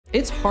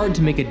It's hard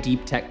to make a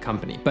deep tech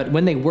company, but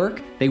when they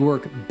work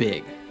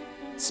big.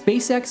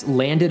 SpaceX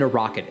landed a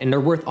rocket and they're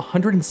worth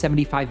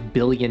 $175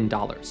 billion.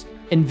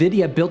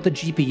 NVIDIA built the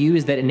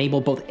GPUs that enable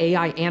both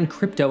AI and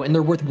crypto and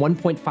they're worth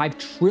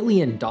 $1.5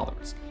 trillion.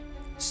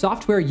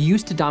 Software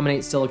used to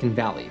dominate Silicon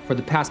Valley for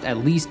the past at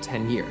least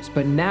 10 years,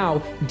 but now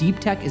deep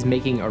tech is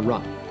making a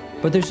run.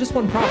 But there's just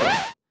one problem.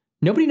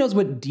 Nobody knows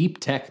what deep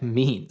tech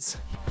means.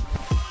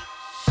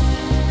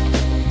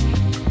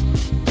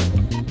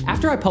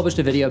 After I published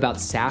a video about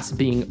SaaS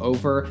being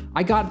over,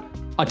 I got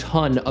a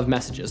ton of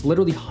messages,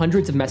 literally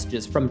hundreds of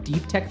messages from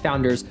deep tech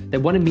founders that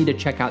wanted me to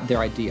check out their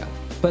idea.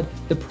 But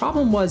the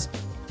problem was,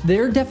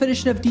 their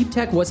definition of deep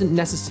tech wasn't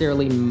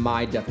necessarily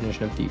my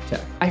definition of deep tech.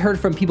 I heard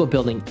from people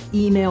building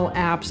email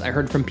apps. I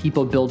heard from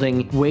people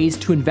building ways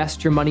to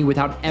invest your money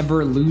without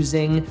ever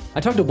losing.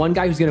 I talked to one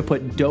guy who's gonna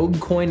put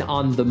Dogecoin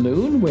on the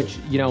moon, which,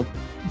 you know,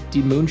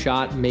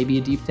 moonshot, maybe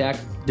a deep tech,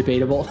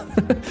 debatable.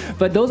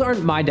 But those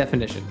aren't my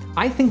definition.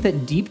 I think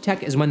that deep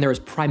tech is when there is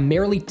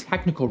primarily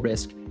technical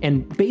risk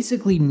and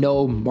basically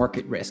no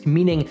market risk,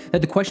 meaning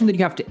that the question that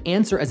you have to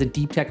answer as a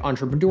deep tech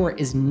entrepreneur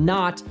is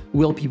not,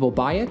 will people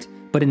buy it?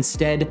 But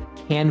instead,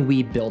 can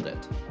we build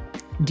it?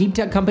 Deep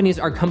tech companies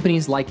are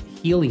companies like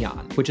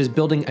Helion, which is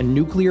building a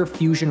nuclear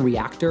fusion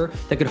reactor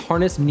that could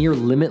harness near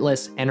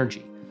limitless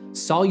energy.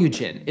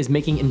 Solugen is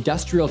making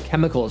industrial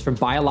chemicals from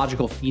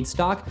biological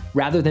feedstock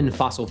rather than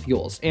fossil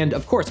fuels. And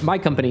of course, my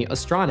company,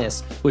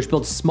 Astranis, which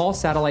builds small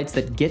satellites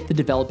that get the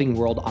developing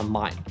world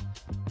online.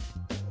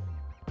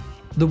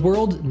 The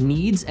world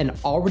needs and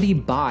already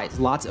buys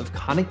lots of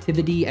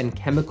connectivity and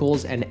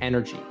chemicals and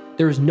energy.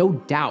 There is no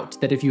doubt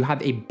that if you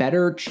have a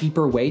better,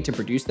 cheaper way to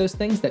produce those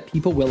things, that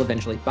people will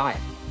eventually buy it.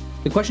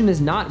 The question is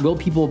not, will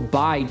people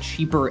buy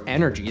cheaper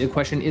energy? The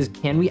question is,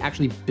 can we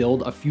actually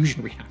build a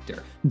fusion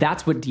reactor?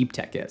 That's what deep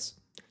tech is.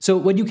 So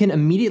what you can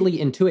immediately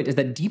intuit is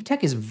that deep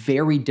tech is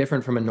very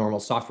different from a normal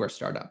software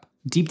startup.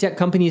 Deep tech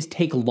companies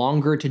take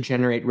longer to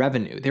generate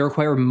revenue. They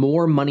require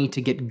more money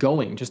to get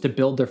going just to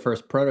build their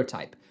first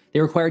prototype. They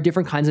require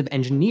different kinds of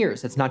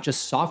engineers. It's not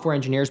just software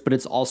engineers, but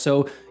it's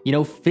also, you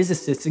know,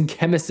 physicists and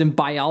chemists and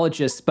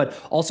biologists, but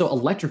also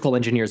electrical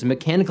engineers and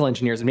mechanical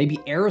engineers and maybe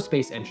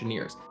aerospace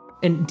engineers.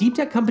 And deep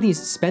tech companies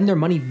spend their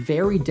money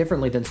very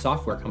differently than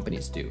software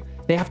companies do.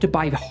 They have to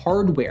buy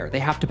hardware, they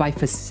have to buy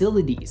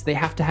facilities, they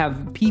have to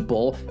have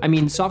people. I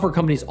mean, software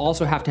companies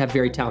also have to have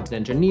very talented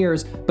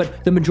engineers,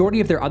 but the majority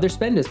of their other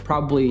spend is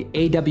probably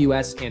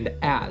AWS and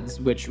ads,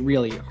 which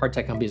really hard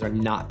tech companies are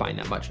not buying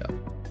that much of.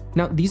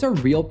 Now, these are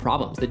real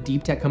problems that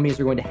deep tech companies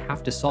are going to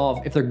have to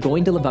solve if they're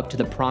going to live up to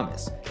the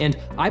promise. And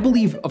I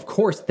believe, of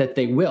course, that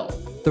they will.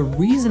 The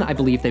reason I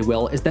believe they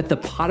will is that the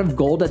pot of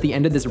gold at the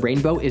end of this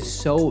rainbow is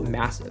so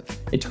massive.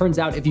 It turns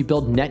out if you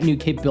build net new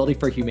capability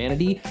for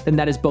humanity, then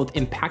that is both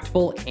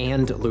impactful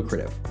and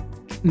lucrative.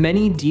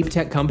 Many deep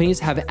tech companies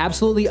have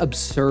absolutely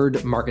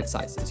absurd market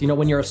sizes. You know,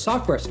 when you're a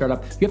software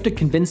startup, you have to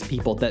convince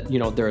people that, you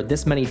know, there are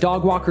this many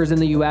dog walkers in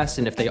the US,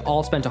 and if they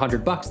all spent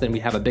 $100, then we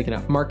have a big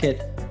enough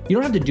market. You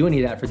don't have to do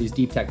any of that for these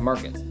deep tech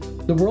markets.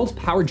 The world's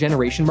power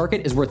generation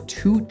market is worth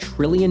 $2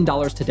 trillion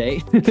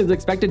today. It is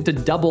expected to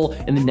double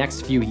in the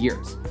next few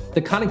years.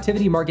 The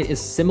connectivity market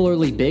is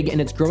similarly big, and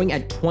it's growing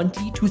at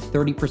 20 to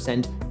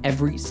 30%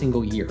 every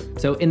single year.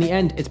 So in the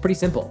end, it's pretty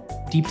simple.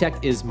 Deep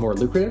tech is more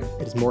lucrative,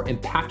 it is more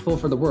impactful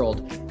for the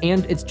world,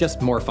 and it's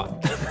just more fun.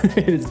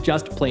 It's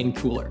just plain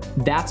cooler.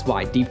 That's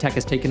why deep tech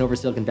has taken over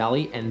Silicon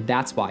Valley, and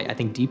that's why I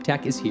think deep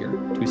tech is here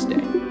to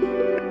stay.